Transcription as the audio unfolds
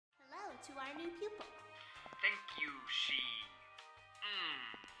to our new pupil. Thank you, she.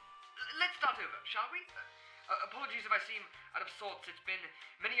 Let's start over, shall we? Apologies if I seem out of sorts. It's been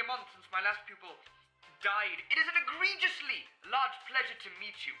many a month since my last pupil died. It is an egregiously large pleasure to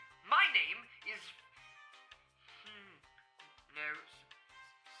meet you. My name is...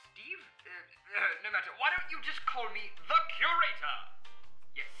 Steve? No matter. Why don't you just call me the Curator?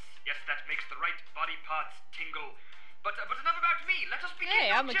 Yes, that makes the right body parts tingle. But enough about me. Let us begin. Hey,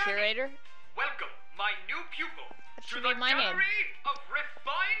 I'm a curator. Welcome, my new pupil, That to should the be my name. Gallery of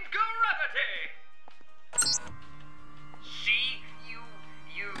Refined Gravity. See, you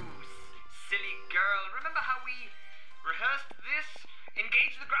silly girl. Remember how we rehearsed this?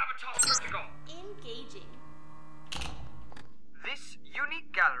 Engage the Gravitas protocol. Engaging. This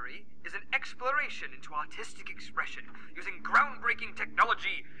unique gallery is an exploration into artistic expression using groundbreaking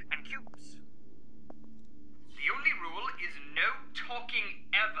technology and cubes. The only rule is no talking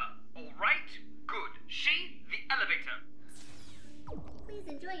ever, alright? Good. She, the elevator. Please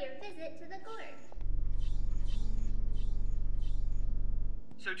enjoy your visit to the gourd.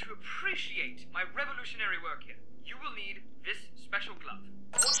 So to appreciate my revolutionary work here, you will need this special glove.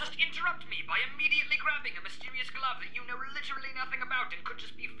 Or just interrupt me by immediately grabbing a mysterious glove that you know literally nothing about and could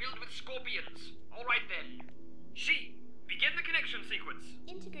just be filled with scorpions. Alright then. She, begin the connection sequence.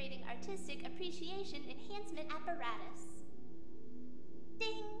 Integrating artistic appreciation enhancement apparatus.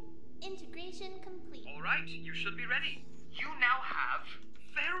 Ding! Integration complete. Alright, you should be ready. You now have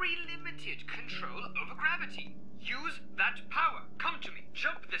very limited control over gravity. Use that power. Come to me.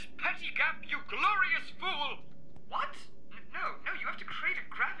 Jump this petty gap, you glorious fool! What? No, you have to create a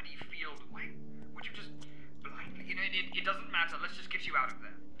gravity field. Why would you just blindly? It doesn't matter. Let's just get you out of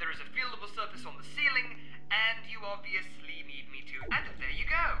there. There is a fieldable surface on the ceiling, and you obviously need me to. And there you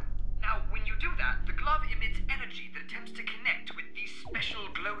go. Now, when you do that, the glove emits energy that attempts to connect with these special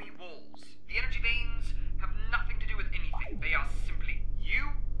glowy walls. The energy veins have nothing to do with anything. They are simply,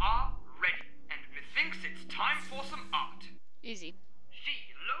 you are ready, and methinks it's time for some art. Easy.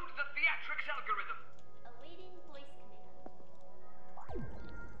 She, load the theatrics algorithm. Awaiting voice command.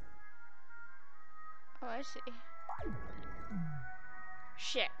 Oh, I see.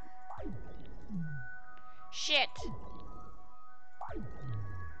 Shit.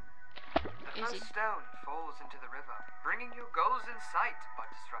 The Easy. first stone falls into the river, bringing you goals in sight but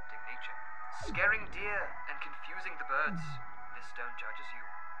disrupting nature, scaring deer and confusing the birds. This stone judges you.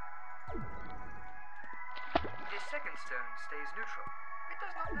 The second stone stays neutral. It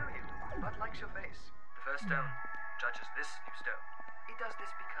does not know you, but likes your face. The first stone judges this new stone. It does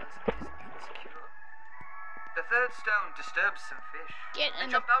this because it is insecure. The third stone disturbs some fish. Get They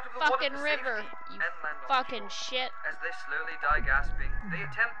in the jump out of the water fucking for river, safety you and land on fucking shore. shit. As they slowly die gasping, they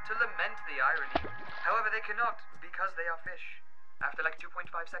attempt to lament the irony. However, they cannot, because they are fish. After like 2.5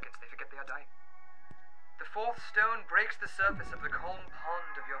 seconds, they forget they are dying. The fourth stone breaks the surface of the calm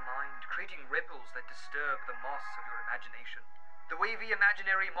pond of your mind, creating ripples that disturb the moss of your imagination. The wavy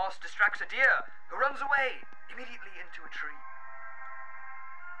imaginary moss distracts a deer, who runs away, immediately into a tree.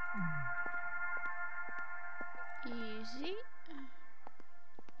 Easy.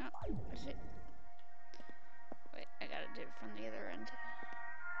 No, is it? Wait, I gotta do it from the other end.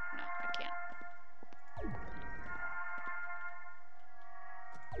 No, I can't.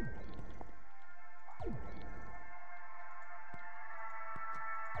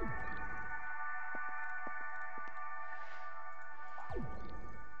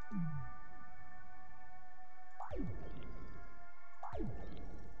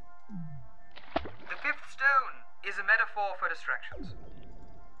 The fifth stone is a metaphor for distractions.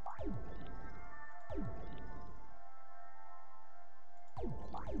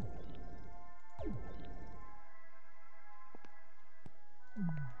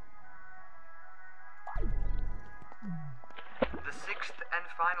 The sixth and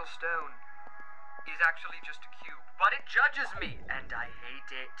final stone is actually just a cube, but it judges me, and I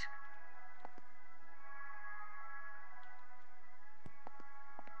hate it.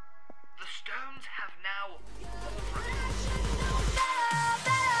 The stones have now